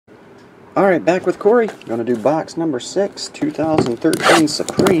Alright, back with Corey. Gonna do box number 6, 2013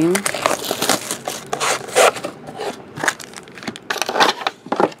 Supreme.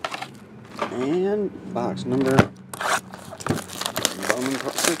 And box number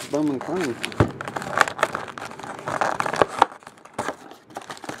 6, Bowman Chrome.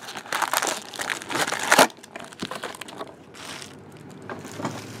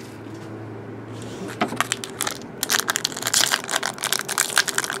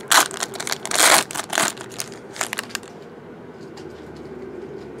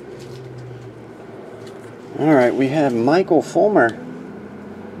 Alright, we have Michael Fulmer,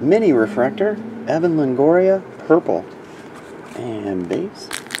 Mini Refractor, Evan Longoria, Purple, and base.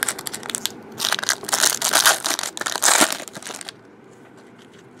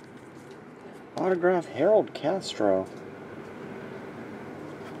 Autograph Harold Castro,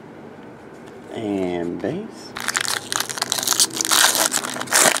 and base.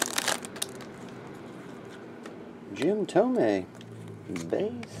 Jim Thome,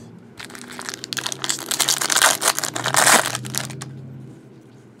 base.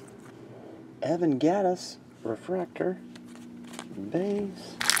 Evan Gaddis, Refractor,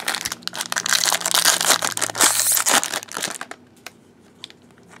 base.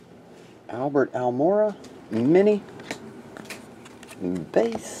 Albert Almora, Mini,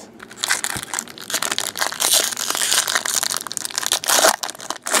 base.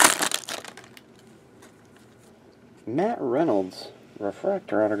 Matt Reynolds,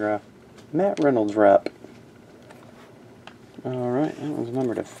 Refractor autograph. Matt Reynolds rep. Alright, that one's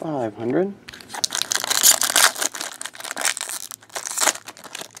numbered to 500.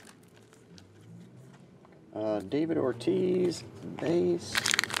 David Ortiz, base.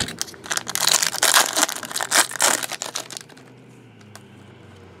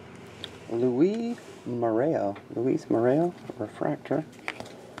 Luis Moreo, Refractor,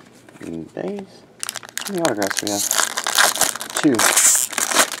 base. How many autographs do we have?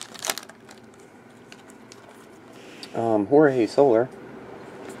 2. Jorge Soler,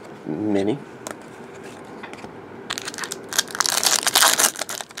 Mini.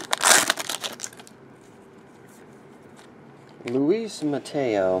 Luis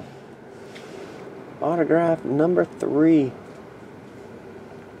Mateo, autograph number 3.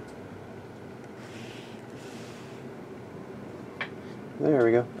 There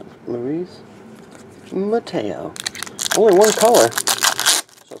we go. Luis Mateo. Only one color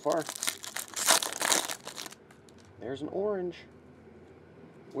so far. There's an orange.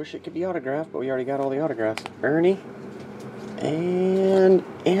 Wish it could be autographed, but we already got all the autographs. Ernie and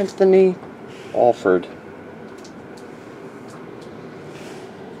Anthony Alford.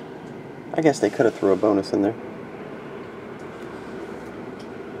 I guess they could have threw a bonus in there.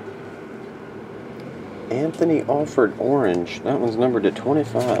 Anthony Alford orange. That one's numbered to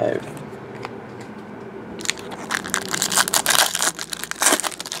 25.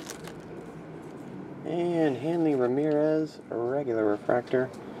 And Hanley Ramirez, a regular refractor,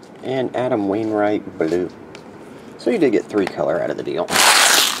 and Adam Wainwright blue. So you did get 3 color out of the deal.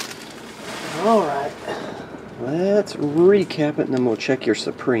 Alright, let's recap it and then we'll check your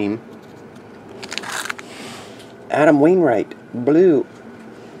Supreme. Adam Wainwright, blue.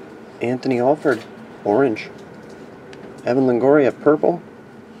 Anthony Alford, orange. Evan Longoria, purple.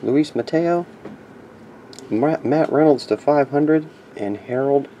 Luis Mateo. Matt Reynolds to 500. And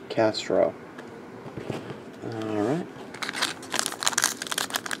Harold Castro. Alright.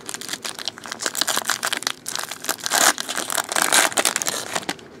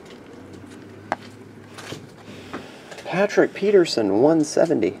 Patrick Peterson,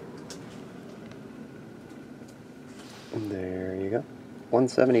 170. There you go.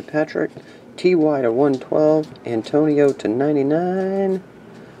 170 Patrick. T.Y. to 112. Antonio to 99.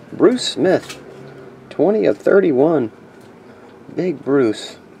 Bruce Smith, 20 of 31. Big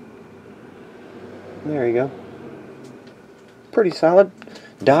Bruce. There you go. Pretty solid.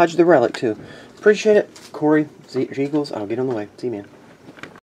 Dodge the relic, too. Appreciate it. Corey, Eagles, I'll get on the way. See you, man.